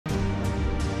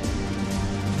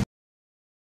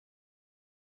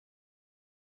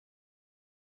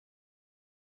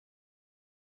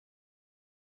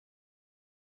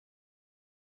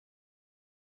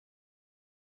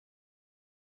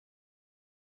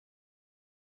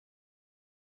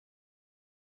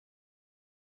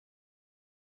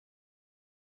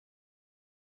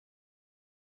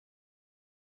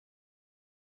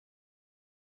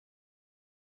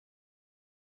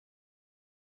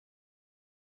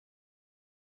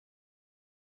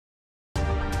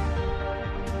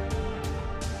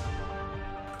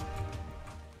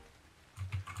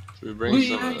Should we bring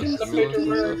some stimulants and stuff?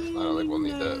 I don't think we'll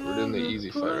need that. We're doing the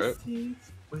easy fight,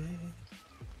 right?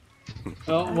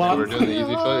 Oh, what? We're doing the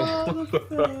easy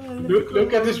fight.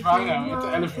 look at this Rhino at the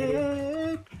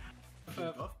elevator.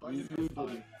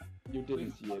 You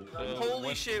didn't see it.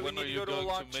 Holy shit, we need to go to a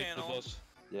locked channel.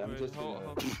 Yeah, I'm just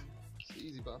gonna... It's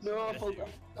easy, boss. No, I forgot.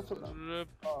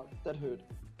 Oh, that hurt.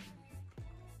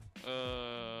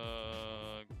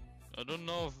 I don't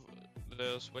know if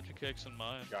there's veggie cakes in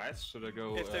mine. Guys, should I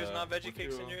go? If there's not veggie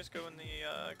cakes in yours, go in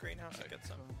the greenhouse and get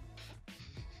some.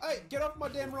 Hey, get off my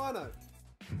damn Rhino!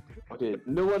 Okay,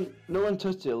 no one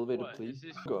touch the elevator, please.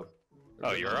 Go up.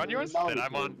 Oh, you're on yours? Then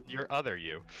I'm on your other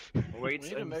you. Wait, we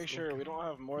need to make sure we don't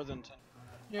have more than 10.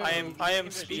 Yeah, I am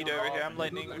speed over here. I'm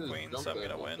Lightning McQueen, so I'm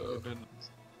gonna win.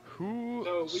 Who?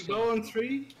 So we go on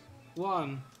 3,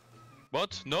 1.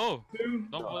 What? No. 2.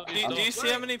 Do you see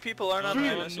how many people are not on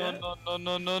this yet?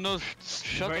 No.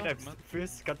 Shut up, man.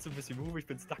 First, kannst du ein bisschen move? Ich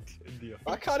bin stuck in dir.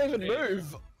 I can't even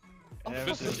move! Du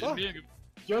bist nicht in mir,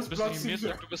 Just du bist nicht in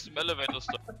mir, du bist im Elevator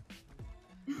stuck.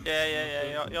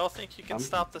 Yeah. Y'all think you can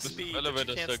stop the speed, but you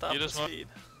Elevator can't stuck. stop the Jedes Mal speed.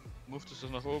 Moved es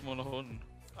nach oben und nach unten.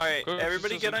 Alright, Go,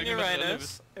 everybody just get on something your about the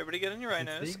rhinos. Everybody get on your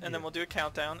rhinos, and then we'll do a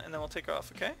countdown, and then we'll take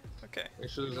off, okay? Okay. Make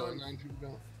sure there's only 9 people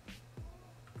down.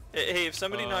 Hey, if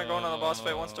somebody not going on the boss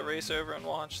fight wants to race over and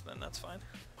watch, then that's fine.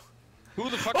 Who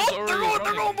the fuck is already running?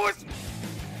 They're going, boys!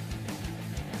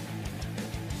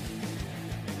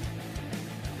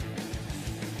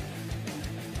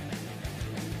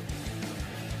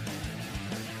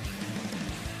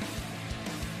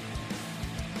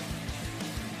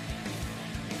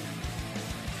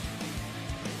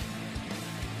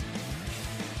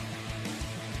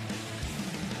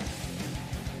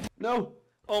 No!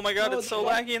 Oh my god, No, it's so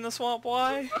laggy in the swamp,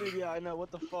 why? Dude, yeah, I know,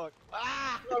 what the fuck?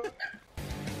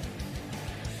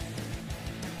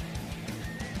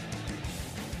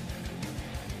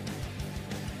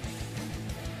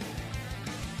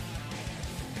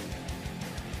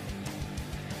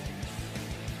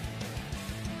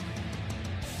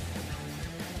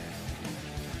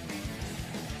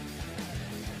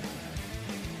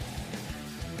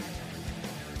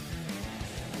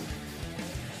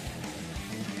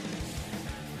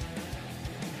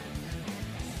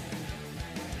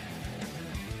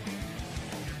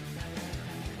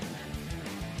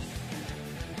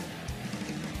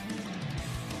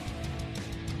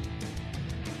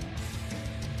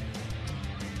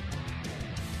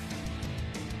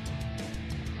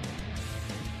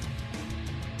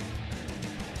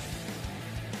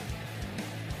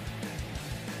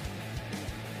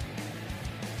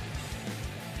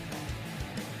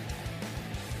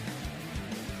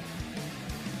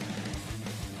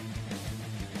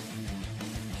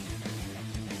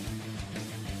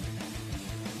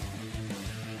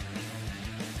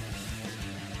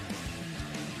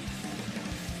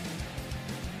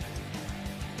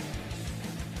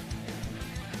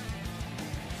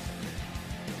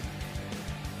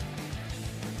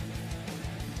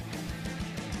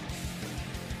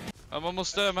 I'm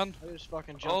almost there, man. I just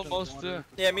fucking jumped Almost in the there. water.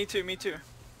 Yeah, me too.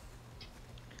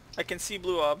 I can see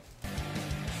Blue Ob.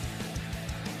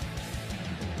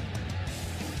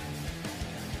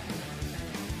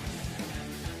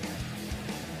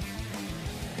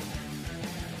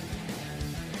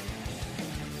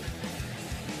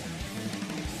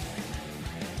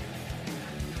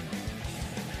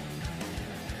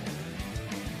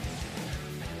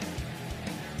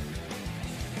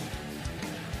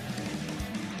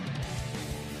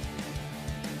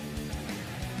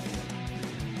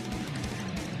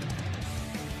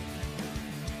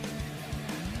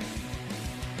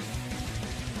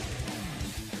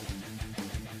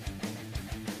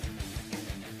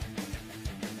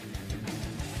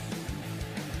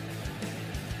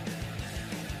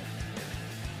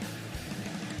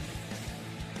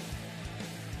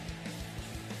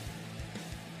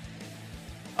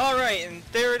 Alright, and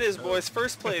there it is, boys.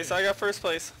 First place. I got first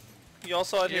place. You all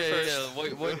saw it here first.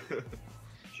 Yeah, wait.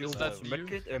 Is that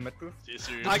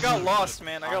you? I got lost,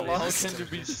 man. I got How lost. can you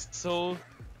be so...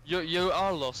 You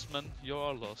are lost, man. You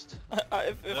are lost.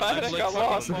 If I hadn't got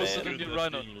lost, faster man. than your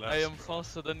Rhino. I am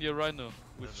faster than your Rhino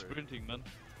with sprinting, man.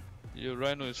 Your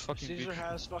Rhino is fucking Caesar big.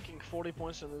 has fucking 40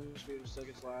 points in the news feed, still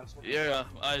gets last. Yeah,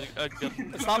 I got...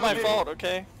 It's not my fault,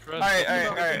 okay? Trust.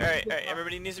 Alright.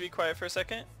 Everybody needs to be quiet for a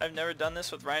second. I've never done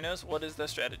this with rhinos. What is the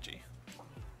strategy?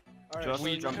 Alright, Just so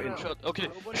you're jump in. gonna- Shot. Okay.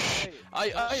 nobody- hey,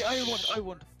 I want.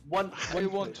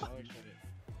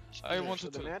 I want so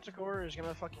to the Manticore is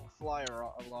gonna fucking fly a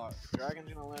lot. The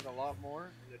dragon's gonna land a lot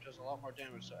more, and it does a lot more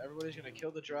damage. So everybody's gonna kill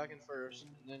the dragon first,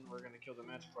 and then we're gonna kill the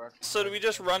Manticore after. So do we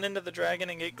just run into the dragon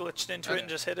and get glitched into it and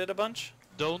just hit it a bunch?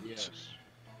 Don't. Yes.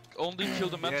 only kill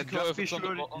the Yeah, Manticore just if be it's on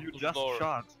sure the you just floor.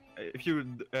 charge. If you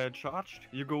charged,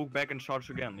 you go back and charge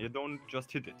again. You don't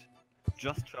just hit it.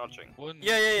 Just charging. One,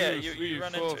 Yeah, yeah, yeah, two, you three,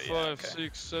 run four, into it, yeah, 5, okay.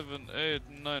 6, 7, 8,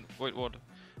 9. Wait, what?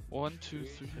 1, 2,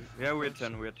 3, Yeah, we're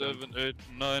 10, we're 10. 7, 8,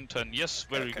 9, 10. Yes,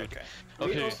 very Okay, good.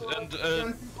 okay. Okay, also and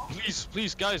can-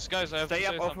 please, guys, I have Stay to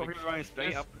up say off something. of your Rhino, stay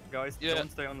If- up, guys. yeah.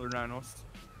 Don't stay on the Rhinos.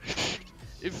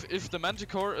 If the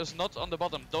Manticore is not on the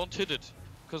bottom, don't hit it.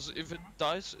 Because if it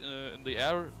dies in the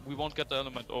air, we won't get the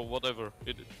element or whatever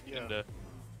in there.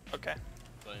 Okay.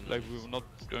 Like we're not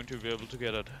going to be able to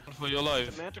get it. For your If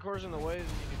life. the Manticore's in the way, then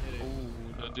you can hit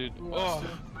it. Oh, that did. Ooh, Oh,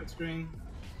 my screen.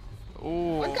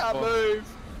 oh. I can't fuck. move.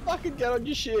 Fucking get on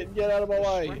your shit and get out of my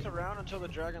way. Sprint around until the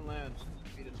dragon lands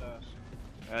and beat its ass.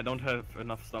 I don't have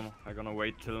enough stamina. I'm gonna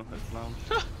wait till it's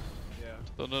launched. Yeah.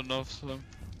 Not enough time.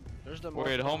 There's the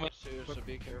Wait, how multiple ones too, so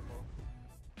be careful.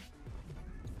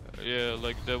 Yeah,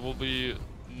 like there will be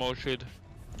more shit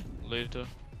later.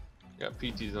 Got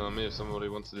PTs on me if somebody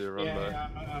wants to do a run Yeah, by.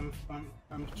 yeah,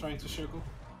 I'm trying to circle.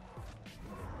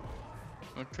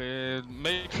 Okay,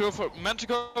 make sure for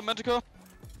Manticore.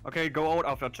 Okay, go out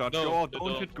after charge. No, go out, they don't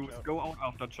don't. hit Goose. Go out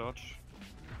after charge.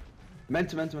 Man.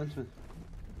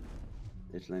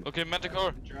 It's lame. Okay,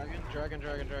 Manticore. Dragon.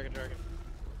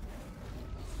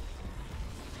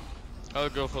 I'll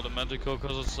go for the Manticore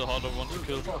because it's the harder one to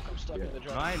kill. Fuck, I'm stuck in the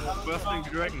dragon. Nein, bursting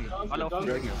dragon. Alle auf den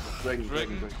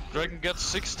Dragon. Dragon gets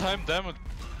 6 times damage.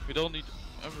 We don't need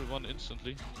everyone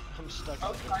instantly. I'm stuck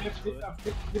Oh, in the I have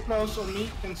Diplos on me.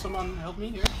 Can someone help me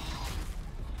here?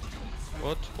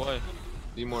 What? Why?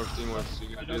 Demorph.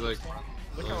 You can do like.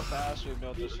 Look how fast we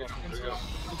built this fucking dragon.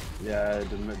 Yeah,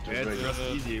 the Yeah, dragon. it's just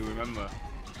easy, remember.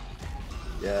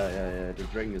 Yeah, the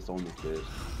dragon is almost dead.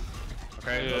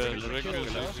 Okay, Yeah, let's the kill dragon it.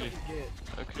 is That's what easy. you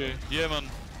get. Okay, yeah man.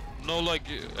 No, like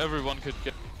everyone could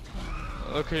get.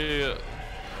 Okay,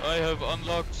 I have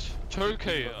unlocked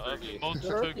Turkey.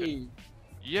 Turkey.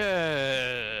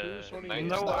 Yeah. Who's one of I you?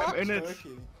 know, I'm in it. Turkey.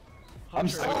 I'm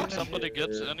Huntress, stuck. If somebody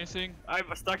gets anything? I'm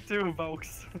stuck too,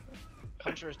 folks.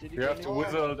 Huntress, did you You get have to any?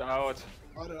 whistle it out.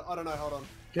 I don't know, hold on.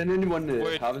 Can anyone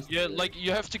Wait, harvest? yeah, like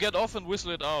you have to get off and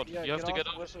whistle it out. Yeah, you have to off get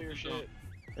and off. whistle your shit.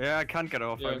 Yeah, I can't get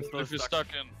off. Yeah, I'm still if you're stuck.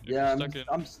 stuck in. If Yeah, you're stuck in.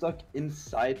 I'm stuck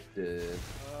inside the.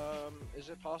 Is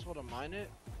it possible to mine it?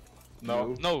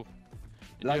 No. No.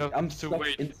 Like you have I'm to stuck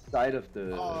wait. inside of the.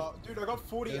 Dude, I got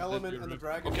 40 Yeah, element then and the you-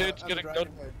 dragon. Okay, it's and the getting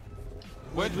dragon done. head.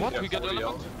 Wait, what? We get somebody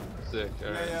element? Sick. Yeah,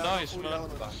 Alright. yeah, Nice, 40 man.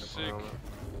 element. Sick.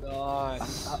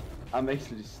 Nice. I'm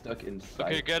actually stuck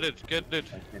inside. Okay, get it. I can't do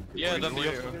Yeah, anything. then you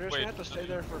have You're to just wait. gonna have to stay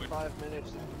there for 5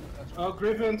 minutes. That's Oh,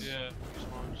 Griffins. Yeah,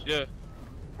 spawns. yeah.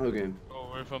 Okay. Go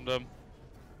away from them.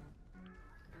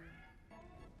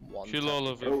 One Kill tap. all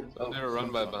of them. They're a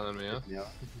run by behind me, huh? Yeah.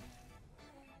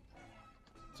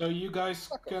 So you guys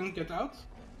can get out.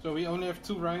 So we only have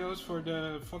 2 rhinos for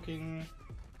the fucking.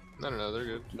 No, they're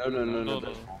good. No. No.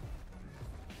 that's-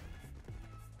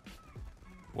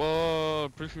 Well,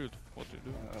 appreciate what you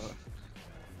do.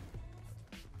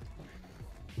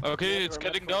 Okay, it's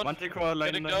getting down. Manticore line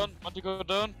Getting down. Manticore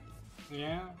down.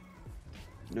 Yeah.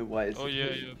 No, why is Oh it yeah,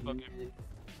 hitting yeah, fuck me? him.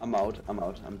 I'm out.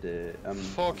 I'm the.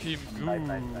 Fuck him Bye.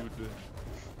 good.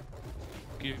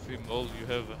 Give him all you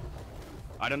have.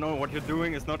 I don't know what you're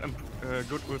doing. It's not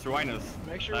good with Rhinos.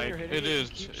 Make sure when you're Like, hitting it is,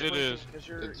 keep it switching, is. 'cause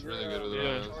your, It's your, really good with the Yeah.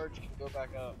 rhinos. charge can go back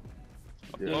up.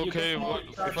 Yeah. you Okay, can what?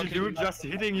 charge If you fucking- do just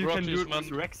hitting, you can do Rockies, it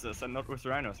with man. Rexes and not with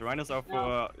Rhinos. Rhinos are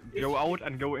Yeah. for go out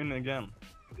and go in again.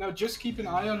 Now just keep an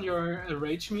eye on your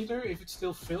rage meter. If it's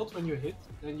still filled when you hit,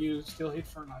 then you still hit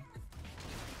for like.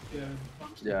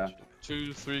 Yeah.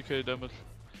 2-3k damage.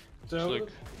 So Like-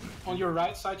 on your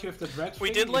right side you have the red. We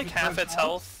thing. did If like it half runs its out-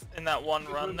 health in that one If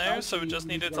it run runs there, out, so we you just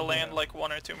need needed to to run land back. like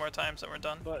 1 or 2 more times and we're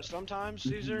done. But sometimes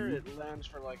Caesar, it lands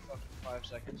for like fucking 5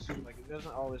 seconds. Like it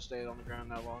doesn't always stay on the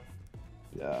ground that long.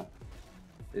 Yeah.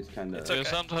 It's kind of. It's Yeah, okay.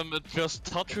 sometimes it just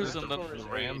touches and then Manticore is it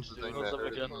Rams rage, thing dude. that goes up hurt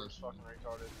again. Manticore is fucking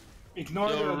retarded. Ignore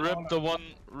Yeah, the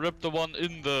rip the one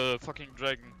in the fucking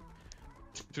dragon.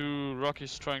 2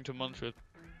 Rockies trying to munch it.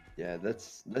 Yeah,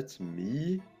 that's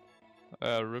me.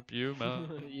 Rip you,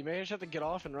 man. You may just have to get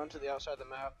off and run to the outside of the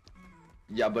map.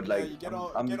 Yeah, but like. you get,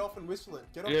 I'm, get off and whistle it.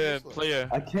 Get off Yeah, and whistle it. player.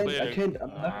 I can't. player. I'm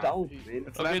knocked out, man.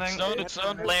 It's Okay, landing. it's down, it's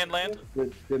down. Land.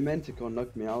 The Manticore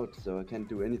knocked me out, so I can't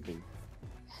do anything.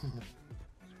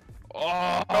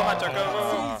 Oh! Go Hunter,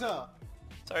 go. Caesar!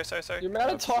 Sorry. The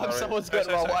amount of time Sorry. someone's Sorry,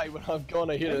 got in my sorry. way when I've gone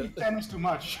to hit Maybe it. 10 is too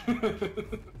much.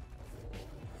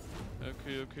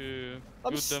 Okay.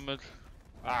 I'm Good s- damage.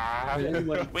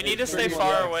 We need to stay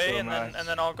far away and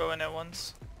then I'll go in at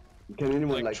once. Can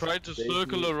anyone Like, like try to save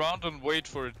circle me? around and wait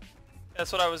for it.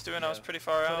 That's what I was doing. I was pretty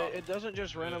far But out. it doesn't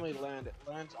just randomly land. It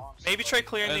lands on. Maybe try somebody.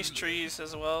 clearing And- these trees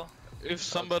as well. If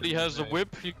somebody has a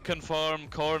whip, you can farm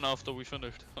corn after we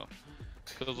finished.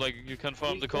 Because like you can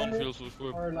farm the cornfields with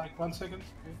whip. Or like 1 second.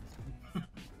 Okay.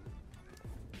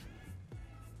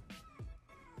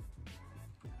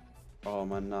 Oh,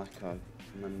 my narco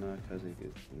is not going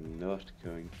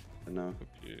to know.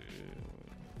 Okay.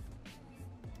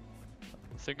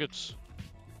 I think it's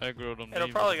aggroed on me. It'll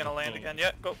probably but gonna land no. again.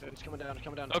 Yeah, go. It's coming down. It's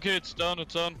coming down. Okay, it's done.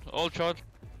 It's done. All charged.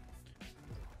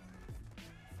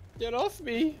 Get off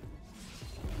me!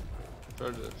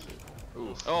 Charge that shit.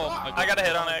 Ooh. Oh my god. I got a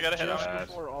hit on it. I got a hit on Just it.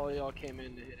 before all y'all came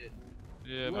in to hit it.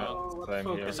 Yeah, man. Whoa, what the Same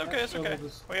fuck? here. It's okay. It's okay.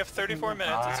 This- We have 34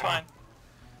 minutes. It's fine.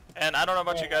 And I don't know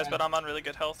about you guys, but I'm on really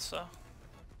good health, so.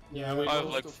 Yeah, we I have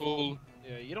both- like full.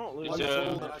 Yeah, you don't lose. It's, the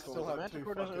uh, full I still The have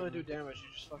Manticore two doesn't really fucking- do damage. You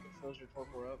just fucking fills your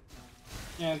torpor up.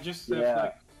 Yeah, just Yeah.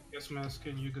 like gas mask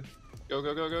and you could. Go,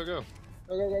 go, go, go, go.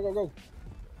 Go, go, go, go, go.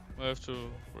 I have to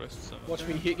rest some. Watch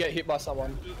me get hit by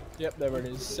someone. Yep, there it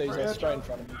is. Caesar straight in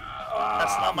front of me.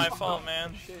 That's not my fault,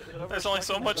 man. There's only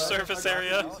so much surface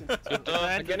area. Good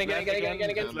done. Again. Go,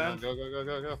 go, go, go,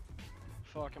 go, go.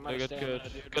 Fuck, I'm I out of got stamina,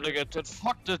 good. dude. Gotta get good.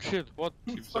 Fuck that shit. What?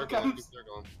 Keep Fuck, circling, keep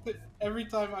circling. Every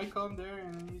time I come there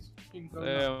and he's fucking going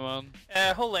Yeah, up. man.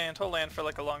 Yeah, he'll land for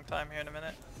like a long time here in a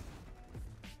minute.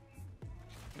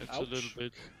 It's a little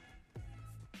bit.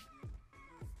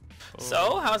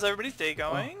 So, how's everybody's day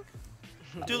going?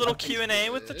 Do a little Q&A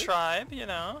with the tribe, you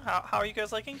know. How are you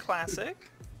guys liking Classic?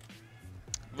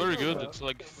 Very good. It's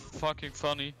like fucking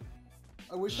funny.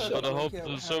 I wish But I hope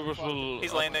the servers will.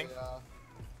 He's landing.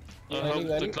 I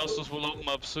hope the clusters will open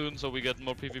up soon so we get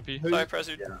more PvP. Sorry,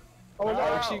 Presu. Oh,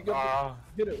 I actually got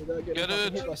hit it without getting Get fucking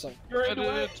it. hit by something. You're Get in the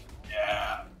way. it!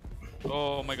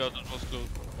 Oh my god, that was close.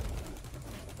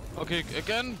 Okay,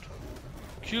 again!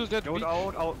 Kill that Go beast.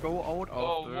 out, go out.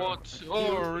 Oh, after. what? You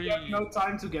Oh, have no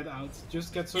time to get out.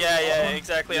 Just get some. Yeah,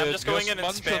 exactly. I'm Yeah, just going in and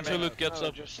munch until spamming. it gets No,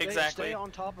 up. just Exactly. Stay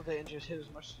on top of it and just hit as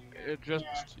much as you can. It just,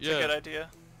 It's a good yeah. idea.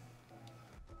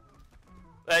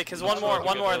 Like, cause one more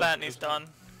of that and he's done.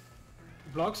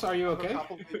 Blocks, are you A okay?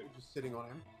 couple people just sitting on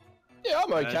him. Yeah,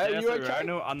 I'm okay. Are There's you a okay?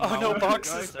 Rhino Oh no, unbound, Box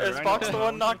guys, is a Box the Rhino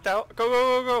one knocked out? Go,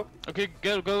 go, go, go! Okay,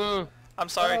 go. I'm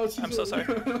sorry. Oh, I'm so Caesar.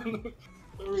 sorry.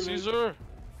 Sorry, Caesar!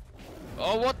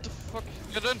 Oh, what the fuck?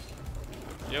 Get in!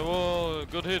 Yeah, well,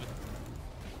 good hit.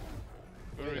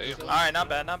 Very good. Alright, not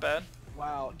bad, not bad.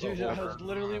 Wow, dude, I was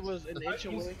literally was an inch He's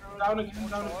away from down again,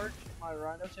 down again. charge. My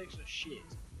Rhino takes a shit.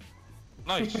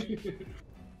 Nice.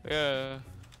 Yeah.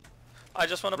 I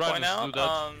just want to point Rhinos do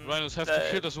out, that. Rhinos have that-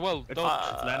 to shit as well. It's Don't.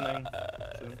 landing.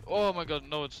 Oh my god,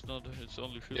 no, it's not. It's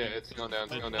only shooting. Yeah, it's going down,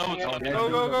 it's going No, down. it's not. Go,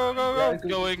 go, go, go, go! It's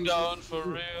going down for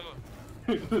real.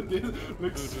 This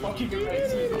looks fucking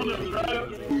amazing.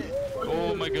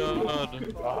 Oh my god.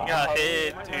 You got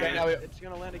hit, Okay, now dude. we- It's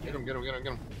gonna land Get again. him, get him, get him,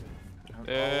 get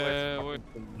him. Wait.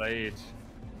 Late.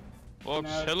 Box,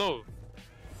 No. hello.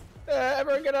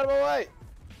 Everyone get out of my way!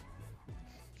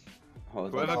 Oh,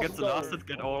 is Whoever that- gets the last hit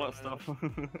get all that stuff.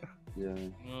 Yeah.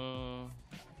 Oh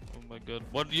my god.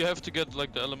 What do you have to get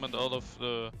like the element out of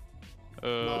the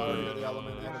No, the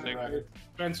element and the thing? dragon.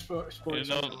 Transport. You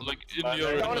know, like in He's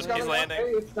your coming, he's coming. He's landing.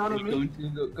 Hey, it's down on me.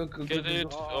 get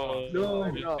it. Oh,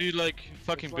 No. be like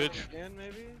fucking It's landing bitch. Again,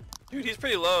 maybe? Dude, he's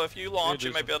pretty low. If you launch, It you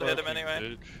is might be a able to hit him fucking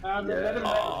anyway. bitch. Let him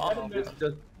Aw. let him It's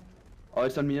just... Oh,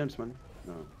 it's on me, man.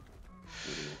 No.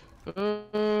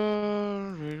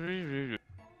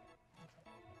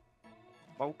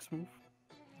 Box move.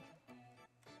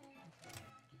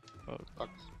 Fuck.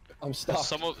 I'm stuck.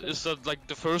 Is that like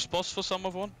the first boss for some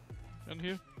of one in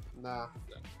here? Nah.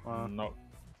 No.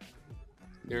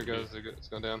 Here it goes, it's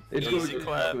going down. It's Easy good.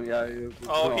 clap. Yeah, yeah.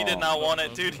 Oh, he did not want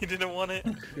it, dude. He didn't want it.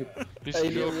 He's Hey,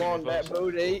 you joking, want that boss.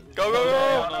 booty? Go, go,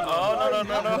 go! Oh,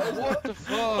 no. What the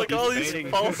fuck? Look at all these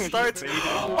baiting. false He's starts. baiting.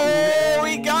 Oh,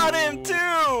 we got him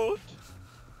too!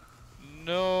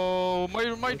 No, my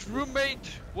roommate.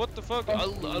 What the fuck?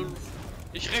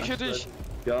 Ich räche dich.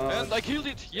 God. And I killed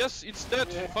it. Yes, it's dead.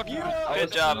 Fuck you.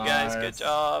 Good job, guys. Good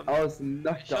job. I was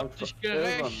knocked Ich hab out dich forever,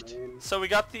 gerecht. man. So we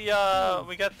got the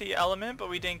element, but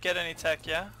we didn't get any tech,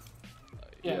 yeah?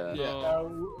 Yeah, Yeah.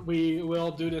 we will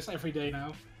do this every day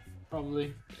now,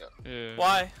 probably. Yeah.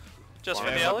 Why? Just for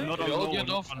Why? the alley? Not Okay, I'll alone, get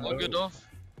off. not I'll get alone. off.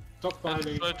 Stockpiling,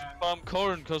 And try to farm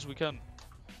corn cause we can.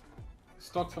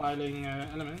 stockpiling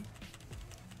element.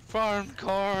 Farm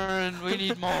corn. We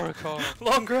need more corn.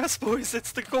 Long grass, boys.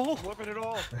 It's the goal. Whipping it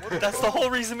all. That's the whole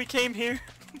reason we came here.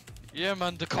 Yeah,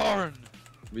 man, the corn.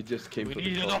 We just came We for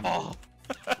need the it corn. all.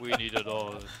 We need it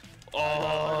all. I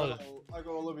All. got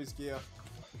all of his gear.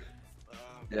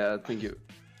 Yeah, thank you.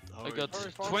 I got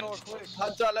Hurry, farm dog, quick.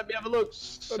 Hunter, let me have a look.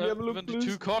 Let me have a look, 72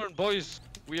 please. corn, boys.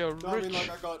 We are No, I mean, rich.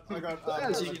 like, I got.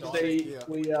 As you can see,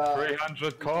 we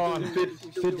 300 corn.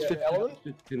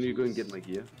 Can you go and get my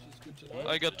gear?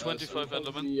 I got 25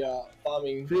 element. The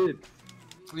farming. Fit.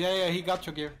 Yeah, he got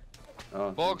your gear.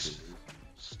 Oh, Box,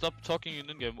 stop talking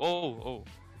in game. Oh.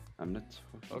 I'm not.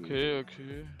 Okay.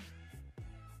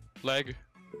 Lag.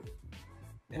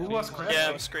 Who was crashed?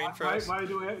 Yeah, screen froze. Why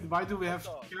do we have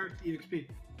carrot EXP?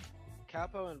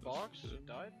 Capo and Box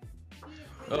died.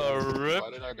 Rip, Why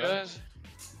did I die? guys.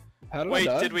 How did Wait,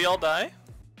 I die? did we all die?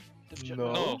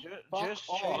 No. Just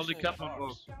Only chasing Captain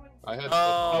Box. I had.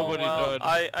 Oh, Nobody well,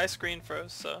 died. I screen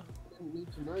froze, so.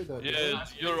 need to know that. Yeah,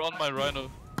 you're on my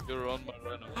Rhino. You're on my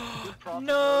Rhino. I'll take care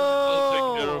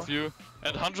No! of you.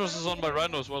 And Huntress is on my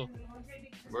Rhino as well.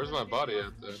 Where's my body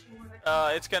at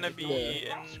there? It's gonna be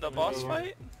in the boss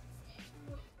fight?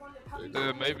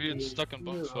 Maybe it's stuck in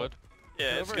box fight.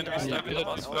 Yeah, it's gonna be stuck in the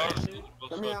boss fight.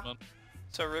 Come here.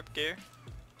 So rip gear.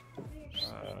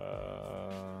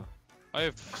 I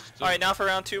have. Alright, now for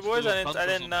round 2, boys. still I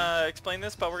Huntress didn't explain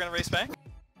this, but we're gonna race back.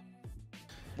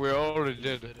 We already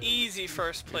did. Easy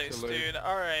first place, Italy. dude.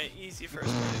 Alright, easy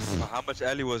first place. How much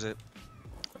alley was it?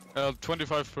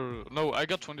 25 per. No, I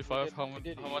got 25. How much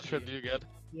did you get?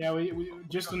 Yeah, we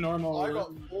just a normal. I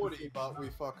got 40, but we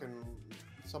fucking.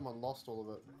 Someone lost all of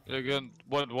it. Again,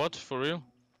 what? For real?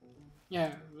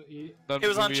 Yeah, Then It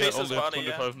was on we Chase's only have body,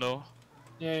 yeah. 25 now.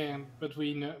 yeah, but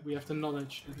we know, we have the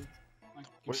knowledge that it. Like,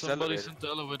 Where's the Somebody elevator? sent the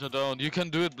elevator down. You can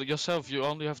do it yourself. You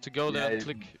only have to go there Yeah, and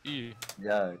click E.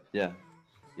 Yeah.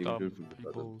 You can do Dumb it from the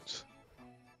bottom. people.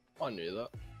 I knew that.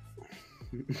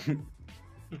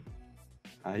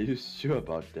 Are you sure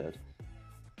about that?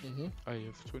 I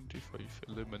have 25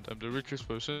 element. I'm the richest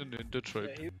person in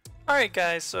Detroit. Alright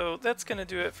guys, so that's gonna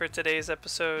do it for today's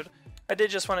episode. I did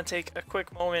just want to take a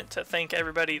quick moment to thank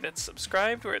everybody that's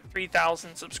subscribed. We're at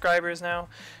 3,000 subscribers now,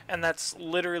 and that's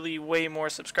literally way more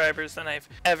subscribers than I've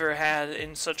ever had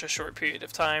in such a short period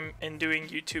of time in doing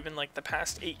YouTube in like the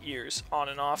past 8 years on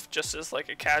and off, just as like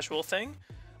a casual thing.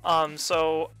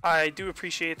 So I do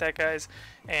appreciate that, guys,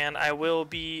 and I will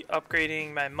be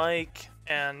upgrading my mic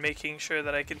and making sure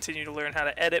that I continue to learn how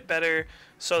to edit better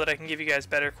so that I can give you guys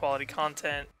better quality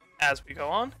content as we go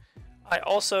on. I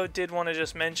also did want to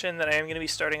just mention that I am going to be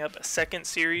starting up a second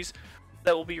series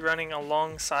that will be running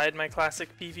alongside my classic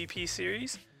PvP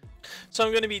series. So I'm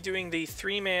going to be doing the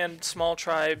 3-man Small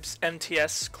Tribes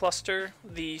MTS cluster,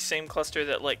 the same cluster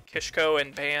that like Kishko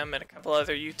and Bam and a couple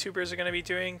other YouTubers are going to be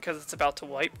doing because it's about to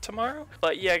wipe tomorrow.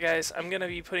 But yeah guys, I'm going to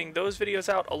be putting those videos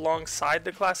out alongside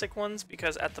the classic ones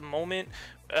because at the moment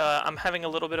I'm having a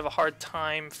little bit of a hard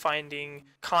time finding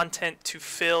content to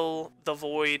fill the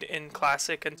void in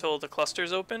classic until the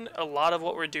clusters open. A lot of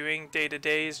what we're doing day to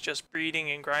day is just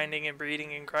breeding and grinding and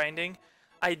breeding and grinding.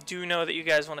 I do know that you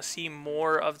guys want to see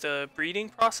more of the breeding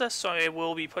process, so I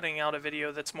will be putting out a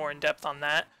video that's more in depth on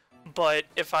that. But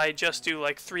if I just do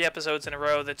like 3 episodes in a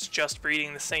row that's just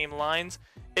breeding the same lines,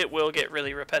 it will get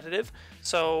really repetitive.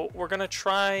 So we're going to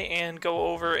try and go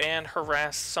over and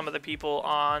harass some of the people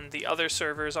on the other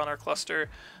servers on our cluster,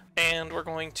 and we're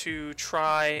going to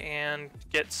try and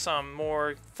get some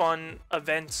more fun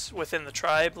events within the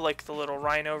tribe, like the little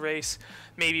Rhino race.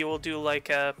 Maybe we'll do like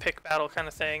a pick battle kind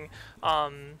of thing,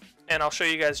 and I'll show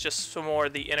you guys just some more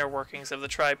of the inner workings of the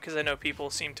tribe, because I know people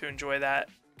seem to enjoy that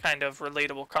kind of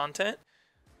relatable content.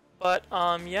 But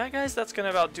yeah guys, that's gonna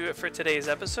about do it for today's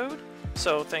episode.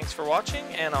 So thanks for watching,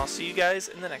 and I'll see you guys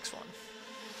in the next one.